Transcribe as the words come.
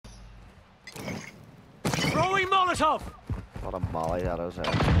Molotov! What a molly that is.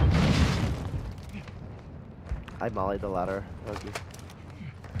 I mollied the ladder. Thank you.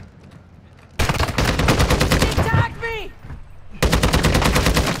 Attack me!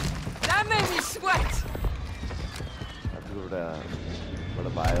 That made me sweat! I have to go to the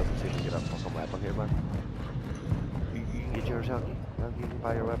bios and see if we can get a fucking weapon here, man. You can get yours, Elkie. Elkie, you can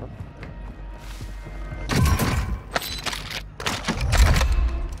buy your weapon.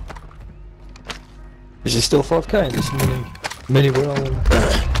 Is it still 5k in this mini Royale?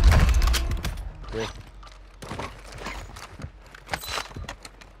 Yeah.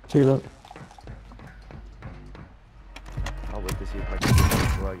 See that? I'll wait to see if I can get it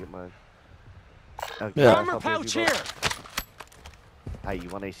before I get mine. Yeah. Armor pouch here! Hey, you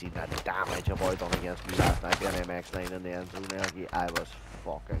wanna see that damage a boy done against me last night being MX9 in the end zone, Elkie? I was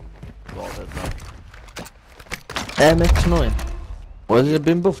fucking gutted, man. MX9? Why has it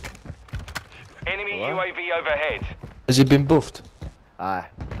been buffed? Enemy What? UAV overhead. Has it been buffed? Aye,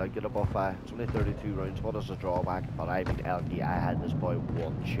 don't get a buff by. It's only 32 rounds. What is the drawback? But I mean, Elkie, I had this boy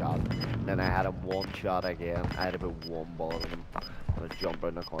one shot. Then I had him one shot again. I had about one bullet in him. And I jump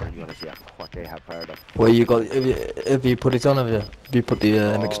around the corner. You wanna see how quick I have fired up? Well, you got. Have you put it on? Have you? Have you put the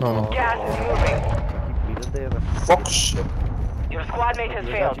MX9 on? Gas is moving. I keep beating David. Fuck shit. Your squad mate has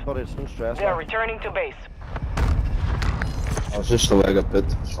Actually, failed. but it's no stress. They are Man. returning to base. I was just the way I got bit.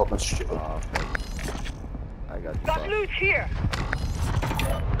 Fucking stupid. Oh, okay. I got you. Got boss. loot here.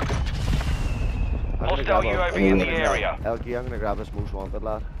 I'm gonna Hostile grab UAV in the area. Elkie, I'm gonna grab this most wanted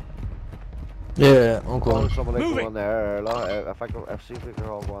lad. Yeah, I'm Oh, going. someone like Move go it. on there. If I go, see if we can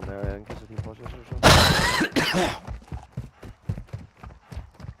all go on there in case the team pushes or something.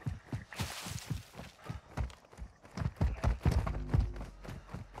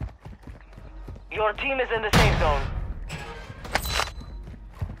 Your team is in the safe zone.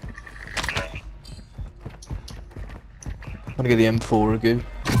 I'm gonna get the M4 again.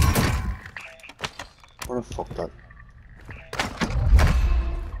 Where the fuck that?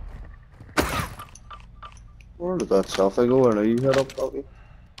 Where did that selfie go? Where you head up, doggy?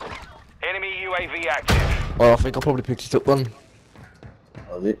 Enemy UAV active. Well, I think I probably picked it up one.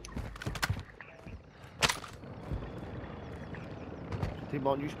 Was it? Team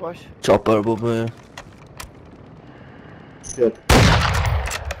on you, Splash. Chopper above me. Shit.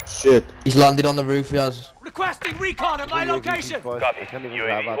 Shit. He's landed on the roof, he has. Requesting recon at my location! Copy. Copy.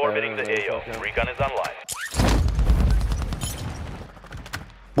 UAV orbiting the AO. Recon is online.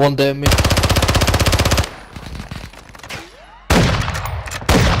 One down me.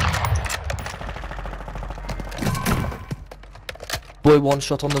 Boy, one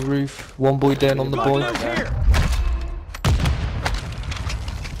shot on the roof. One boy down on the Good boy. loot here!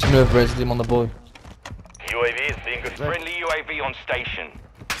 Some nerve resid him on the boy. UAV is being good. Friendly UAV on station.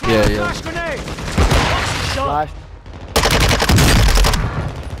 Yeah, yeah. Flash grenade! Shot! Flashed.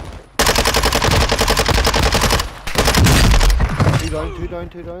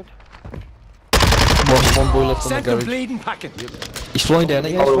 Two down. One boy left on the Sent the garage. bleeding packet. He's flying down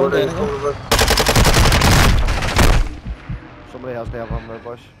again, he's Over flying there, down again. over there. Somebody has to have on their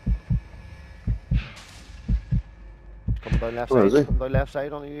bush. Coming down left Where side. is he? Coming down left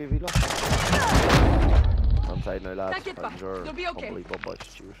side on the UAV look. Inside now, lads. Don't get back. Things are You'll be okay. unbelievable, boys.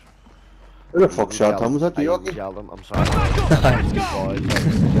 Cheers. Where the fuck shot him? Was that the I yogi? yelled him. I'm sorry. Back up! Let's go! Boys,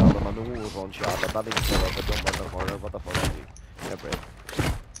 I yelled him. I know it was one shot, but that didn't kill up. I jumped in the corner. What the fuck is he? Yeah, break.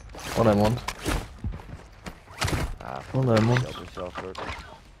 One on one. Ah, Oh, no, man. killed myself for it.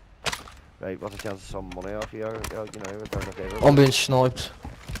 Right, what's the chance of some money off here? You know, return the favour. I'm being sniped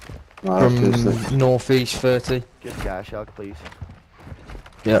Nah, from seriously. northeast 30. Get cash out, please.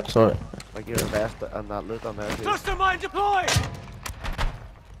 Yeah, sorry. Like you invest in that loot on there, too. Cluster mine deployed!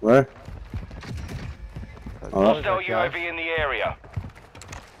 Where? Oh. Hostile UAV in the area.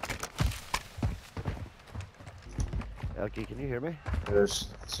 Elkie, can you hear me? There's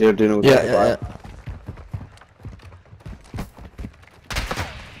here doing Yeah, yeah, yeah.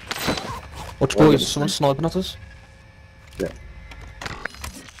 Watch One boys, of someone's sniping at us. Yeah.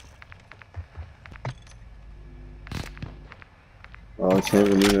 Oh, it's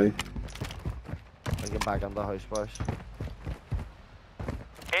heavy anyway. I get back on the house, boys.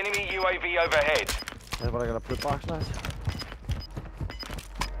 Enemy UAV overhead. Anybody got a foot box, lads?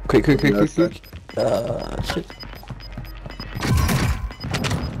 Quick. Shit.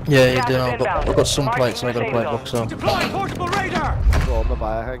 Yeah, you Gas do. is I've inbound. got some Marking plates and I got a safe plate zone. box on. Deploy portable radar! Go on the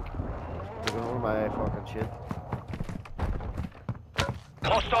buy, I think. Taking over my fucking shit.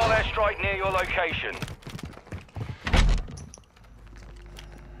 Hostile airstrike near your location.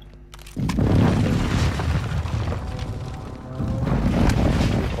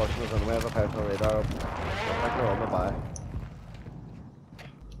 Two customers and we have a personal radar up. Like they're on the buy.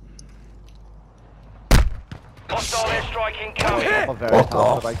 Hostile airstrike incoming. Hit! A very Fuck top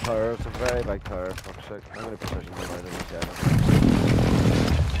off. of the big tower. It's a very big tower. Fuck's sake. I'm gonna position them out in the center.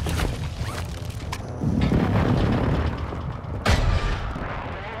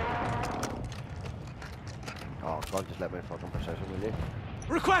 Oh, come on, just let me fucking position, will you?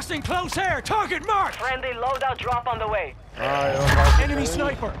 Requesting close air. Target marked. Friendly loadout drop on the way. Enemy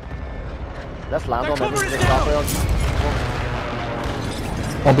sniper. Let's land Their on cover this. is Let's land down.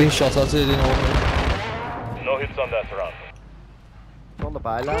 on. I'm being shot at, you know. No hits on that round. It's on the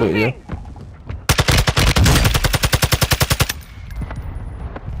buy land. Do you?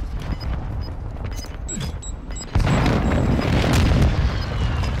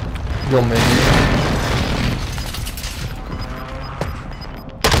 You're me.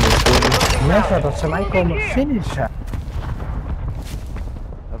 Method se mai come finisher.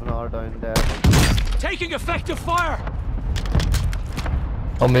 Have an R down there. Taking effective fire.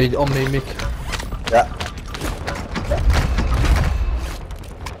 On me, Mick. Yeah.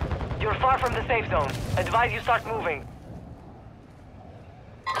 You're far from the safe zone. Advise you start moving.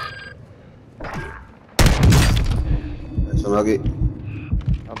 That's an ugly.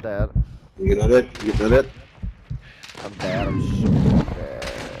 I'm dead. You get it? You get it? I'm dead. I'm so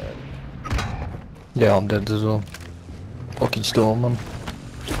dead. Yeah, I'm dead as well. Fucking storm, man.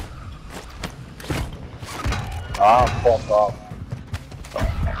 Ah, fuck off.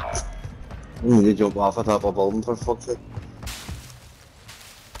 You need to jump off the top of a building for fuck's sake.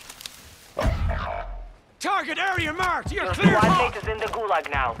 Target area marked. You're Your clear squad hot. mate is in the gulag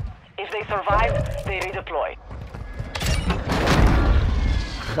now. If they survive, they redeploy.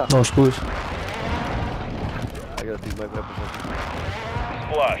 No screws. I gotta do my position.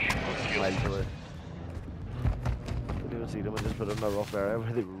 Splash. Miles away. Didn't even see them. I just put them in a rough area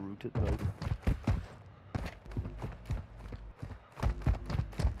where they were rooted. No.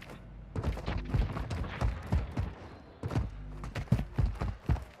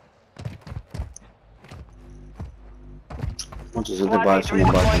 Much as it Squad buy mate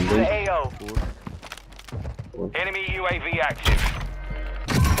someone back redeploying in to the there. AO. Enemy UAV active.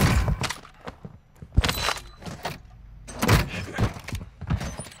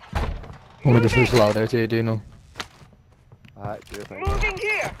 I'm gonna just loud out here, do you know? Alright, do your thing. Moving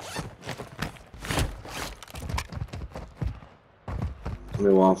here.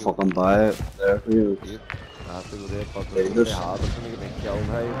 Somebody want to fucking buy it there for you. I have to go there, but Yeah, it's really hard. It's gonna get me killed,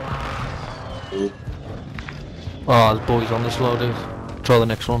 hey. Oh, there's boys on this loadout. Try the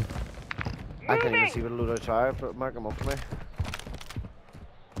next one. I can't even see what a load of tire, but mark them up for me.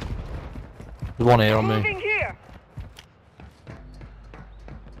 There's one here on me. here.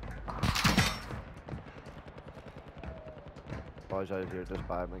 Boys out here just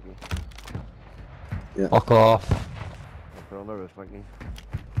by Mickey. Fuck off. They're on the roof, Mickey.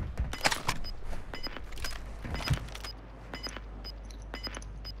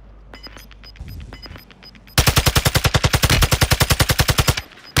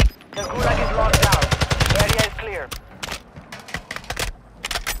 The gulag is locked down. Area is clear.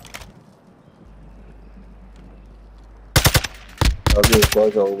 These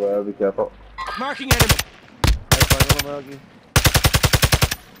boys over, be careful. Marking enemy. Hey, find them, Maggie.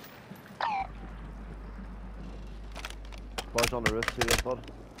 Boys on the roof, see this,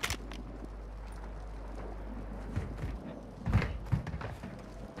 bud?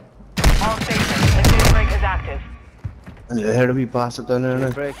 All stations. The jailbreak is active. And you hear the wee bastard down there now?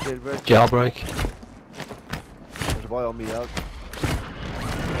 Jailbreak. Jailbreak. There's a boy on me out.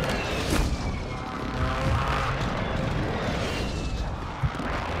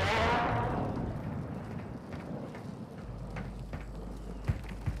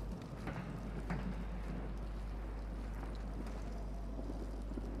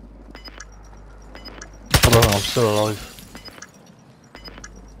 I don't know, I'm still alive.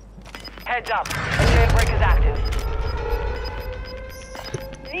 Heads up. The jailbreak is active.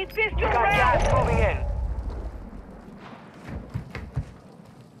 Need pistol got gas moving in.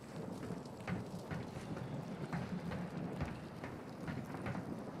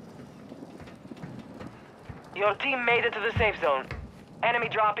 Your team made it to the safe zone. Enemy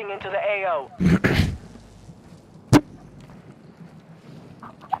dropping into the AO.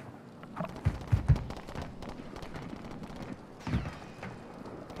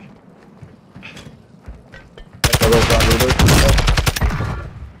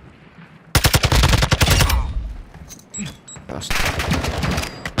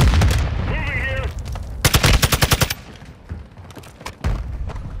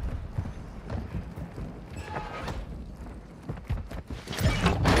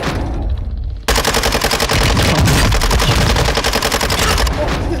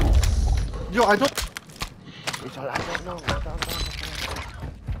 I don't. It's all I don't know.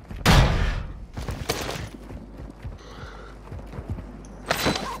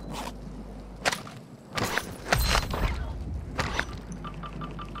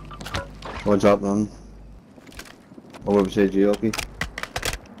 What's up, man? Over beside you, okay?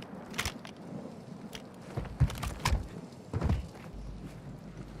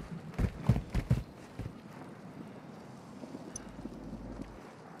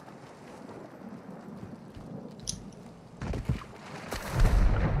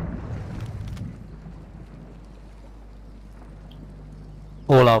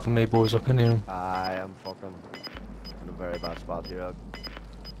 All out for me, boys. I can hear him. I am fucking in a very bad spot here.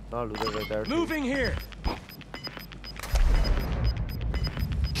 No, look right there. Moving here.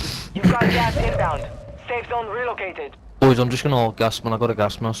 You've got gas inbound. Safe zone relocated. Boys, I'm just gonna hold gas, man. I got a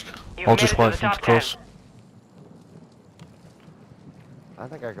gas mask. You've I'll made just it to wait the for him to top cross. 10. I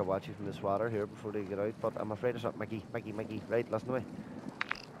think I can watch you from this water here before they get out, but I'm afraid it's not Mickey. Right, listen to me.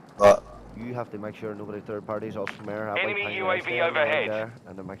 What? You have to make sure nobody third parties us from there. Enemy UAV overhead. There,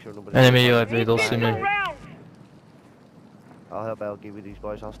 and then make sure nobody. Enemy UAV, they'll see me. I'll help out, give you these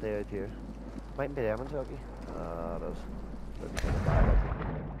boys. I'll stay out here. Mightn't be them in Turkey. There's.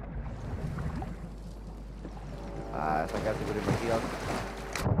 I think I have to go to Mickey on.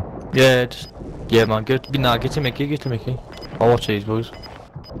 Yeah, yeah, man. Get to Mickey. I'll watch these boys.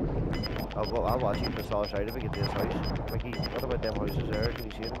 I'll watch you from the south side if we get to this house. Mickey, what about them houses there? Can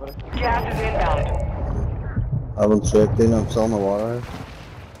you see anybody? Gas is inbound. I haven't checked in, I'm still in the water.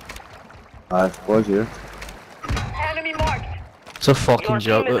 Alright, boys here. Enemy marked. It's a fucking Your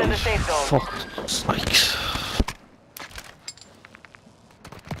joke. team is in the safe zone. Fuck sakes.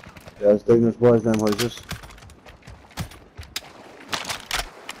 Yeah, it's taking us boys, them houses.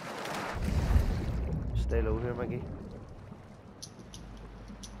 Stay low here, Mickey.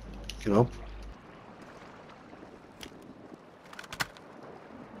 You know?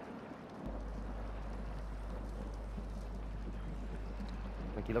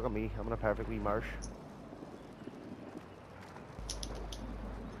 Mickey, look at me. I'm in a perfect wee marsh.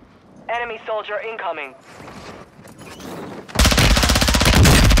 Enemy soldier incoming.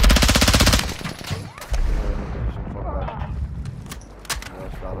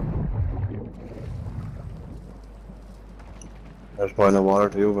 There's one in the water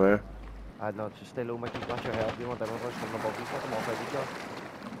too, over here. I know, just stay low, Mickey. Watch your head. You want them others coming above you. Fuck them off every job.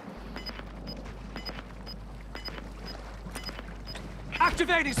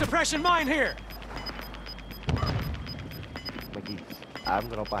 Activating suppression mine here. Mickey, I'm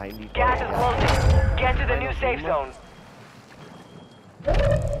going up behind these Gas boys. is closing. Get to the new safe zone.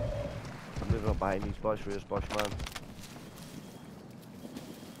 I'm moving up behind these boys for this bush, man.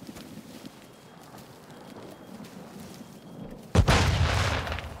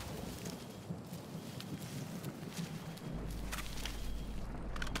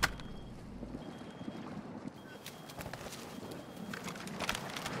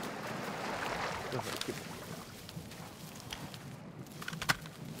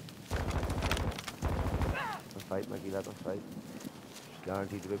 Fight, Mickey, let them fight. It's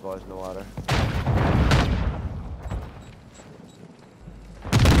guaranteed to be boys in the water.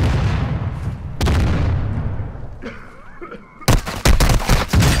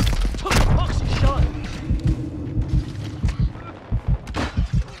 Fuck's shot.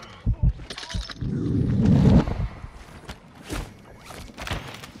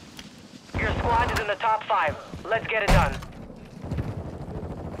 Your squad is in the top 5. Let's get it done.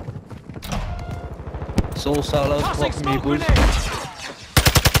 It's all solos Tossing blocking me, smoke boys. grenade.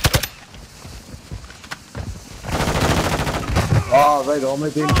 Oh, right on me,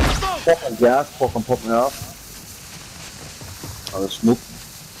 dude. Throwing smoke. Fucking gas, fucking put me off. Oh, the smoke.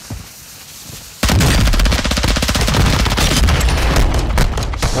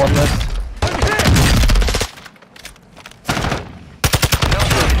 One left.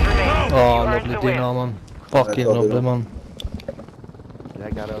 No Oh, you earned lovely the win. dinner, man. Fucking Lovely lovely, dinner. man. Yeah,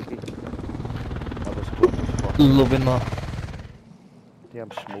 I got Elkie. That was close as fuck. Loving that.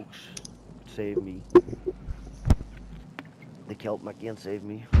 Damn smokes saved me. They killed Mickey and saved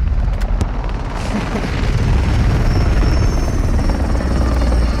me.